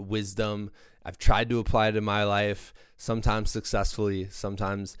away wisdom. I've tried to apply it in my life, sometimes successfully,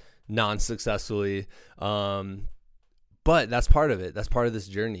 sometimes non-successfully. But that's part of it. That's part of this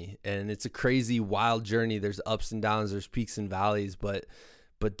journey. And it's a crazy, wild journey. There's ups and downs, there's peaks and valleys, but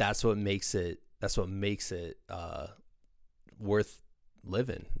that's what makes it worth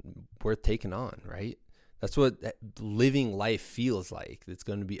living, worth taking on, right? That's what living life feels like. It's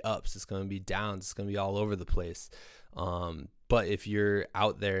going to be ups, it's going to be downs, it's going to be all over the place. But if you're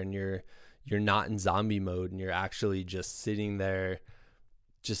out there and you're not in zombie mode and you're actually just sitting there,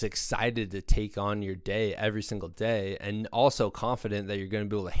 just excited to take on your day every single day, and also confident that you're going to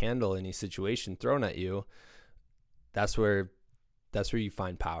be able to handle any situation thrown at you, that's where you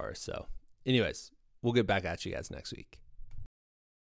find power. So anyways, we'll get back at you guys next week.